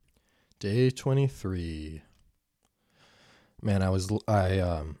Day 23. Man, I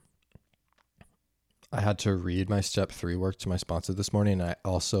had to read my step 3 work to my sponsor this morning, and I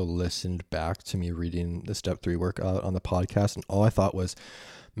also listened back to me reading the step 3 work out on the podcast, and all I thought was,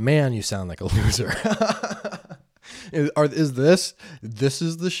 man, you sound like a loser. Is this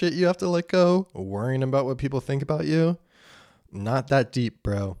is the shit you have to let go? Worrying about what people think about you? Not that deep,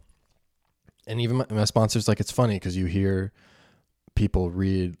 bro. And even my sponsor's like, it's funny because you hear people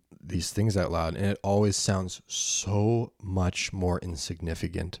read these things out loud and it always sounds so much more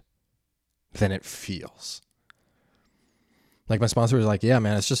insignificant than it feels. Like my sponsor was like, yeah,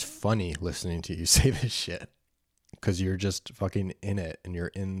 man, it's just funny listening to you say this shit because you're just fucking in it and you're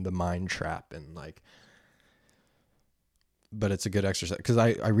in the mind trap and like, but it's a good exercise because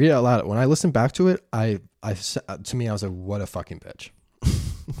I read it out loud. When I listen back to it, to me, I was like, what a fucking bitch.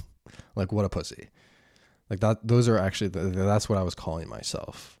 Like, what a pussy. Like that, those are actually, that's what I was calling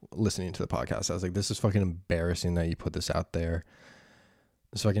myself listening to the podcast. I was like, this is fucking embarrassing that you put this out there.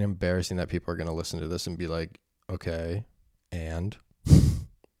 It's fucking embarrassing that people are going to listen to this and be like, okay, and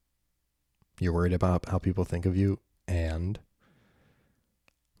you're worried about how people think of you.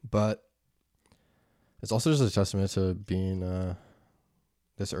 But it's also just a testament to being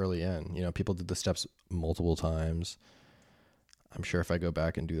this early in. You know, people did the steps multiple times. I'm sure if I go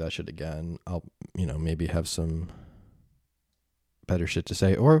back and do that shit again, I'll, maybe have some better shit to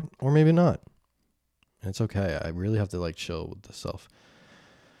say or maybe not. And it's okay. I really have to like chill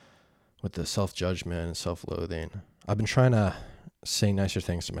with the self-judgment and self-loathing. I've been trying to say nicer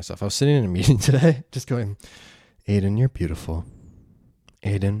things to myself. I was sitting in a meeting today just going, Aiden, you're beautiful.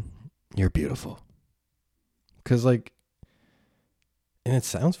 Aiden, you're beautiful. Cause like, and it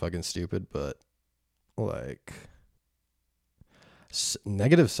sounds fucking stupid, but like,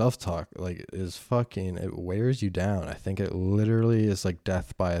 negative self-talk like is fucking, it wears you down. I think it literally is like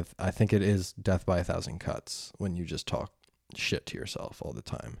death by 1,000 cuts when you just talk shit to yourself all the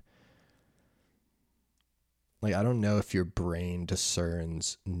time. Like, I don't know if your brain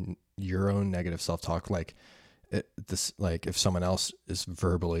discerns your own negative self-talk. Like like if someone else is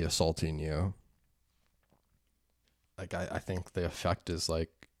verbally assaulting you, like I think the effect is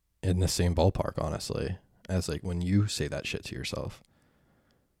like in the same ballpark, honestly, as like when you say that shit to yourself.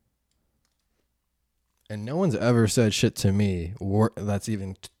 And no one's ever said shit to me that's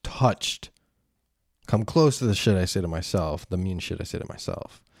even come close to the shit I say to myself, the mean shit I say to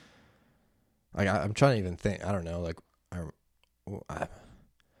myself. Like I'm trying to even think, I don't know, like I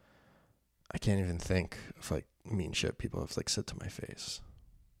can't even think of like mean shit people have like said to my face.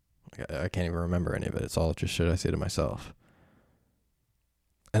 Like I can't even remember any of it. It's all just shit I say to myself.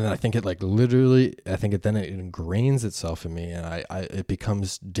 And then I think it like literally, it ingrains itself in me, and it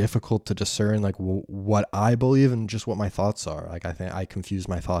becomes difficult to discern like what I believe and just what my thoughts are. Like I think I confuse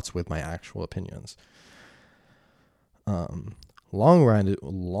my thoughts with my actual opinions.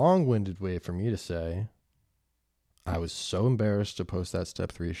 Long-winded way for me to say, I was so embarrassed to post that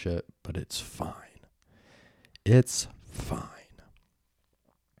step 3 shit, but it's fine. It's fine.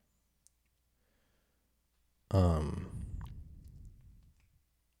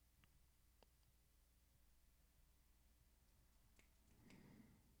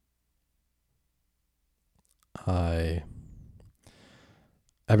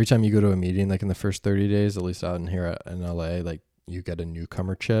 Every time you go to a meeting, like in the first 30 days, at least out in here in LA, like you get a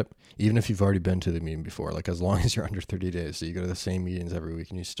newcomer chip, even if you've already been to the meeting before, like as long as you're under 30 days. So you go to the same meetings every week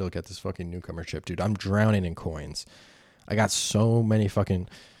and you still get this fucking newcomer chip. Dude, I'm drowning in coins. I got so many fucking,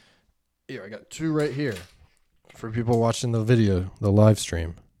 here, I got 2 right here for people watching the video, the live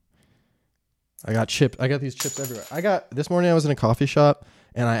stream. I got these chips everywhere. This morning I was in a coffee shop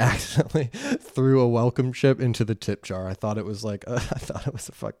and I accidentally threw a welcome chip into the tip jar. I thought it was like, I thought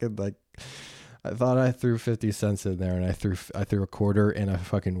I threw 50 cents in there, and I threw a quarter and a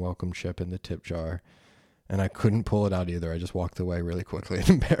fucking welcome chip in the tip jar, and I couldn't pull it out either. I just walked away really quickly and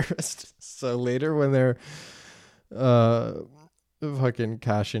embarrassed. So later when they're fucking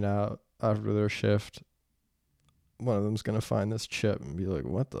cashing out after their shift, one of them's going to find this chip and be like,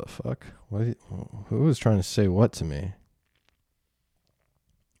 what the fuck? Who was trying to say what to me?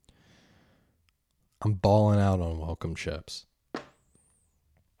 I'm balling out on welcome chips.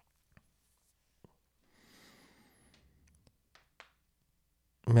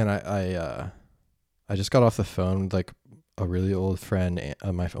 Man, I just got off the phone with like a really old friend,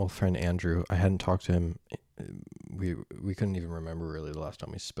 my old friend Andrew. I hadn't talked to him. We couldn't even remember really the last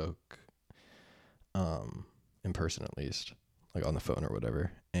time we spoke, in person at least, like on the phone or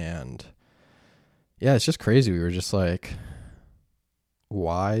whatever. And yeah, it's just crazy. We were just like,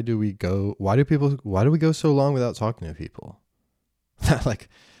 why do we go so long without talking to people? Like,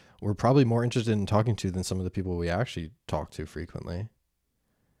 we're probably more interested in talking to than some of the people we actually talk to frequently.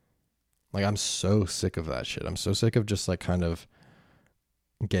 Like, I'm so sick of that shit. I'm so sick of just like kind of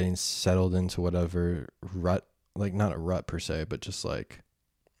getting settled into whatever rut, like not a rut per se, but just like,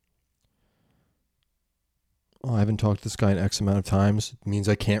 oh, I haven't talked to this guy in X amount of times. It means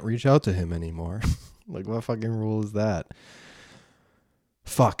I can't reach out to him anymore. Like, what fucking rule is that?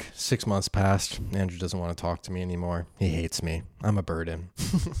 Fuck, 6 months passed. Andrew doesn't want to talk to me anymore. He hates me. I'm a burden.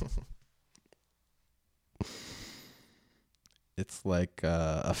 It's like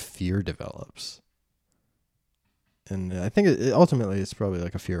a fear develops. And I think ultimately it's probably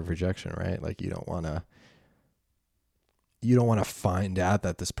like a fear of rejection, right? Like you don't want to find out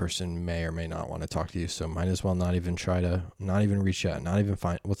that this person may or may not want to talk to you. So might as well not even reach out,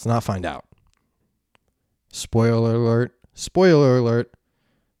 let's not find out. Spoiler alert.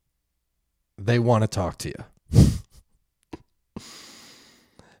 They want to talk to you.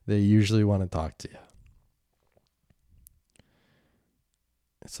 They usually want to talk to you.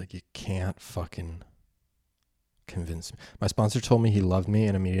 It's like you can't fucking convince me. My sponsor told me he loved me,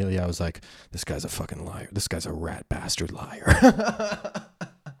 and immediately I was like, this guy's a fucking liar. This guy's a rat bastard liar.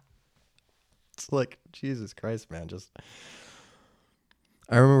 It's like, Jesus Christ, man.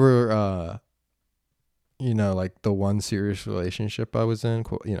 I remember, like the one serious relationship I was in,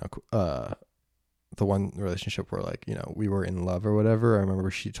 the one relationship where like, we were in love or whatever. I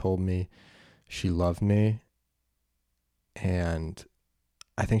remember she told me she loved me, and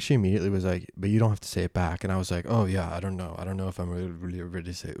I think she immediately was like, but you don't have to say it back. And I was like, oh yeah, I don't know if I'm really ready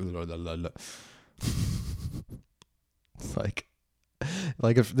to say it. It's like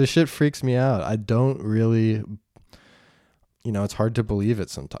if this shit freaks me out, I don't really, it's hard to believe it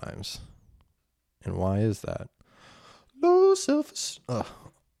sometimes. And why is that? Low self-esteem.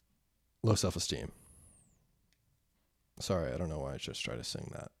 Sorry, I don't know why I just tried to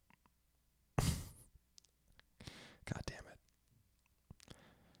sing that. God damn it.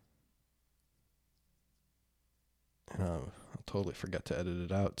 And I'll totally forget to edit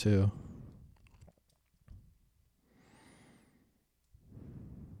it out too.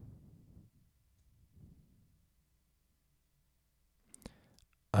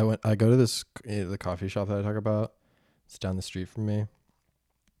 I go to the coffee shop that I talk about. It's down the street from me.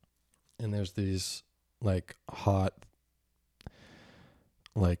 And there's these like hot,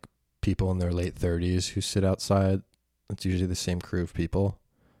 like people in their late 30s who sit outside. It's usually the same crew of people.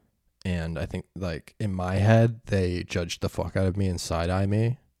 And I think like in my head, they judge the fuck out of me and side eye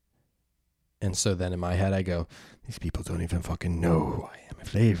me. And so then in my head, I go, these people don't even fucking know who I am.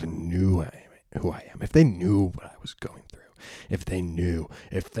 If they even knew who I am, if they knew what I was going through, if they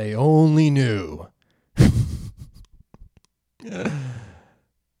only knew.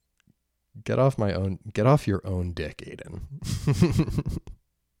 Get off your own dick, Aiden.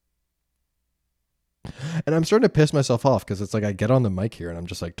 And I'm starting to piss myself off because it's like I get on the mic here and I'm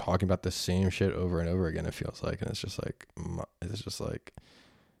just like talking about the same shit over and over again. It feels like, and it's just like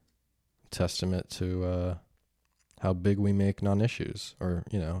testament to how big we make non-issues, or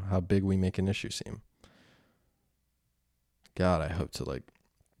how big we make an issue seem. God, I hope to like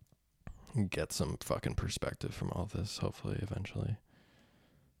get some fucking perspective from all this, hopefully, eventually.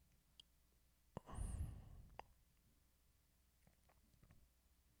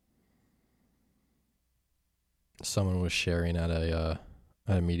 Someone was sharing at a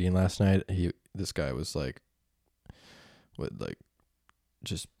meeting last night. This guy was like, would like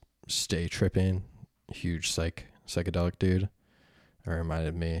just stay tripping, huge psychedelic dude. It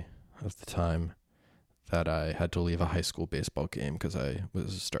reminded me of the time that I had to leave a high school baseball game because I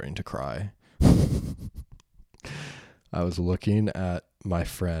was starting to cry. I was looking at my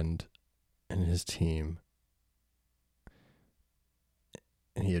friend and his team,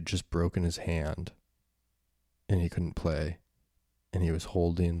 and he had just broken his hand and he couldn't play, and he was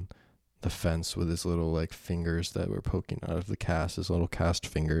holding the fence with his little like fingers that were poking out of the cast, his little cast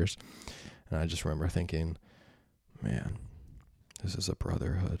fingers. And I just remember thinking, man, this is a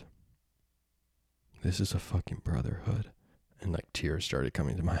brotherhood. This is a fucking brotherhood. And like tears started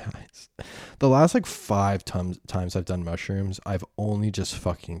coming to my eyes. The last like 5 times I've done mushrooms, I've only just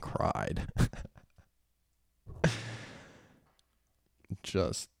fucking cried.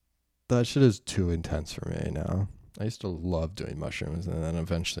 Just, that shit is too intense for me now. I used to love doing mushrooms, and then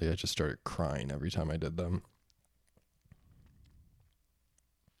eventually I just started crying every time I did them.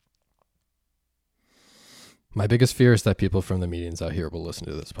 My biggest fear is that people from the meetings out here will listen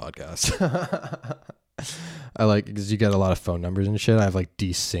to this podcast. I like, because you get a lot of phone numbers and shit. I've like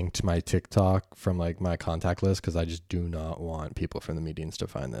desynced my TikTok from like my contact list because I just do not want people from the meetings to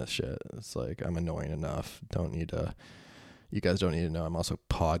find this shit. It's like, I'm annoying enough. Don't need to, You guys don't need to know. I'm also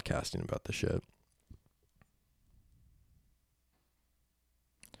podcasting about the shit.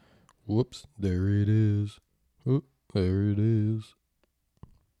 Whoops. There it is. Oop, there it is.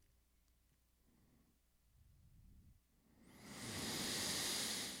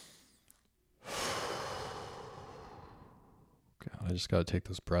 God, I just got to take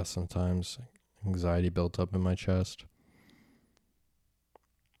those breaths sometimes. Anxiety built up in my chest.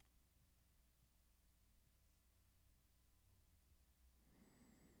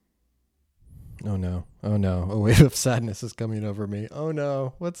 Oh no. Oh no. A wave of sadness is coming over me. Oh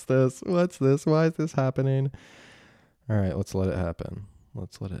no. What's this? What's this? Why is this happening? All right, let's let it happen.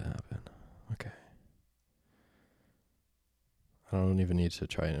 Let's let it happen. Okay. I don't even need to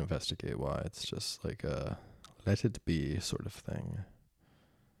try and investigate why. It's just like a let it be sort of thing.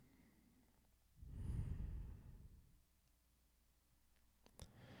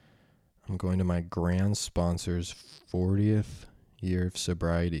 I'm going to my grand sponsor's 40th year of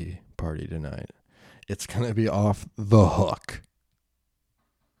sobriety party tonight. It's going to be off the hook.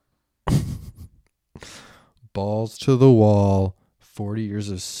 Balls to the wall. 40 years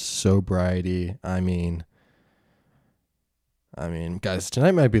of sobriety. I mean, guys,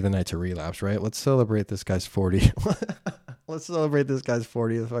 tonight might be the night to relapse, right? Let's celebrate this guy's 40. Let's celebrate this guy's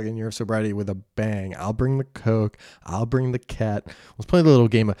 40th fucking year of sobriety with a bang. I'll bring the Coke. I'll bring the cat. Let's play the little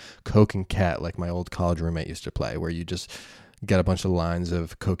game of Coke and cat like my old college roommate used to play, where you just get a bunch of lines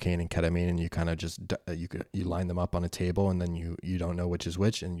of cocaine and ketamine and you kind of just, you line them up on a table and then you don't know which is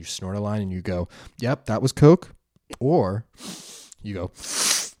which and you snort a line and you go, yep, that was Coke. Or you go,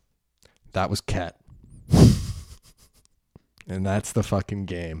 that was cat. And that's the fucking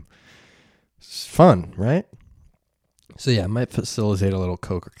game. It's fun, right? So yeah, I might facilitate a little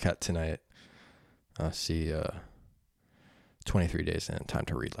Coke or cat tonight. See, 23 days in, time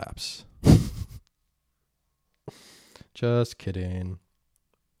to relapse. Just kidding.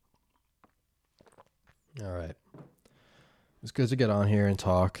 All right. It's good to get on here and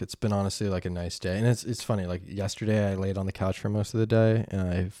talk. It's been honestly like a nice day. And it's funny, like yesterday I laid on the couch for most of the day and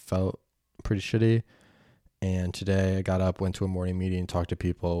I felt pretty shitty. And today I got up, went to a morning meeting, talked to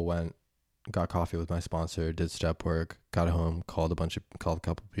people, got coffee with my sponsor, did step work, got home, called a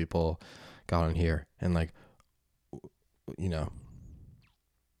couple people, got on here, and like, you know,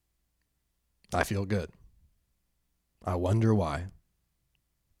 I feel good. I wonder why.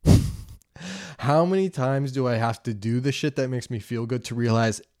 How many times do I have to do the shit that makes me feel good to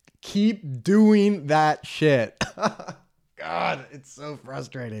realize, keep doing that shit? God, it's so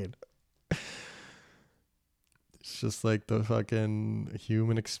frustrating. It's just like the fucking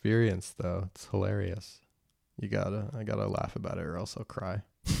human experience, though. It's hilarious. I gotta laugh about it or else I'll cry.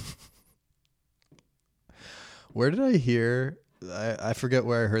 Where did I hear? I forget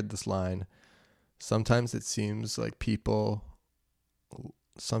where I heard this line. Sometimes it seems that people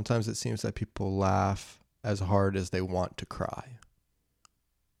laugh as hard as they want to cry.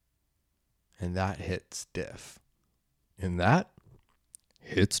 And that hits diff.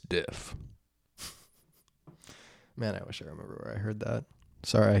 Man, I wish I remember where I heard that.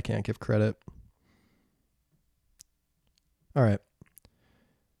 Sorry, I can't give credit. All right.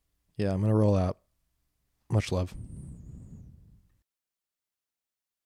 Yeah, I'm going to roll out. Much love.